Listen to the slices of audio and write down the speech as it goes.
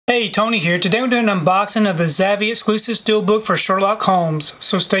Hey, Tony here. Today we're doing an unboxing of the Zavvi exclusive steelbook for Sherlock Holmes,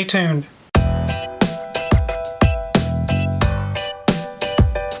 so stay tuned.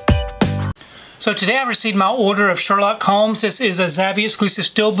 So today I received my order of Sherlock Holmes. This is a Zavvi exclusive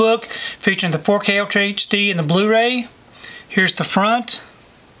steelbook featuring the 4K Ultra HD and the Blu-ray. Here's the front,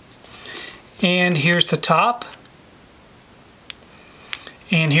 and here's the top,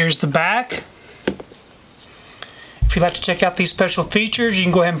 and here's the back. If you'd like to check out these special features, you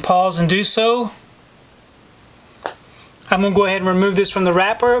can go ahead and pause and do so. I'm going to go ahead and remove this from the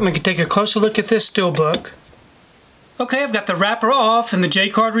wrapper and we can take a closer look at this steelbook. Okay, I've got the wrapper off and the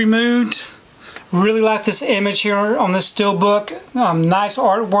J-card removed. Really like this image here on this steelbook. Nice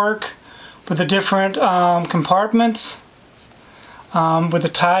artwork with the different compartments with the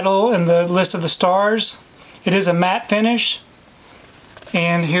title and the list of the stars. It is a matte finish.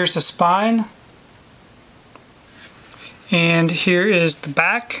 And here's the spine. And here is the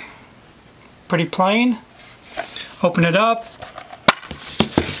back, pretty plain. Open it up,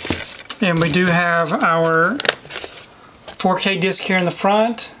 and we do have our 4K disc here in the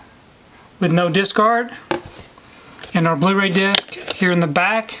front with no discard, and our Blu-ray disc here in the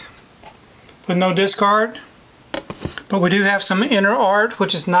back with no discard. But we do have some inner art,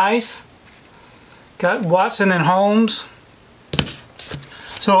 which is nice. Got Watson and Holmes.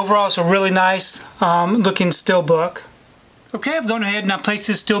 So overall, it's a really nice looking steelbook. Okay, I've gone ahead and I've placed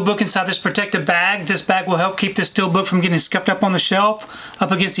this steelbook inside this protective bag. This bag will help keep this steelbook from getting scuffed up on the shelf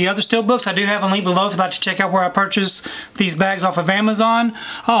up against the other steelbooks. I do have a link below if you'd like to check out where I purchased these bags off of Amazon.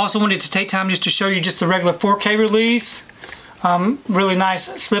 I also wanted to take time just to show you just the regular 4K release. Really nice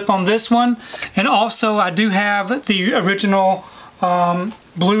slip on this one. And also I do have the original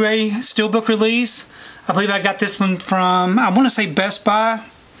Blu-ray steelbook release. I believe I got this one from, I want to say Best Buy.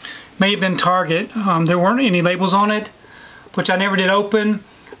 May have been Target. There weren't any labels on it, which I never did open,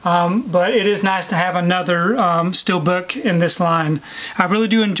 but it is nice to have another steelbook in this line. I really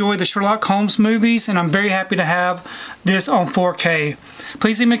do enjoy the Sherlock Holmes movies, and I'm very happy to have this on 4K.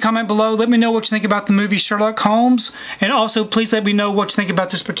 Please leave me a comment below. Let me know what you think about the movie Sherlock Holmes, and also please let me know what you think about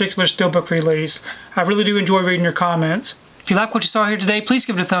this particular steelbook release. I really do enjoy reading your comments. If you like what you saw here today, please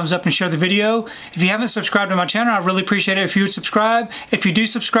give it a thumbs up and share the video. If you haven't subscribed to my channel, I'd really appreciate it if you would subscribe. If you do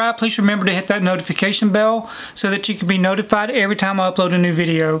subscribe, please remember to hit that notification bell so that you can be notified every time I upload a new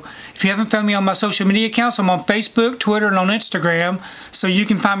video. If you haven't found me on my social media accounts, I'm on Facebook, Twitter, and on Instagram, so you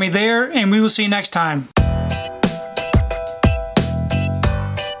can find me there, and we will see you next time.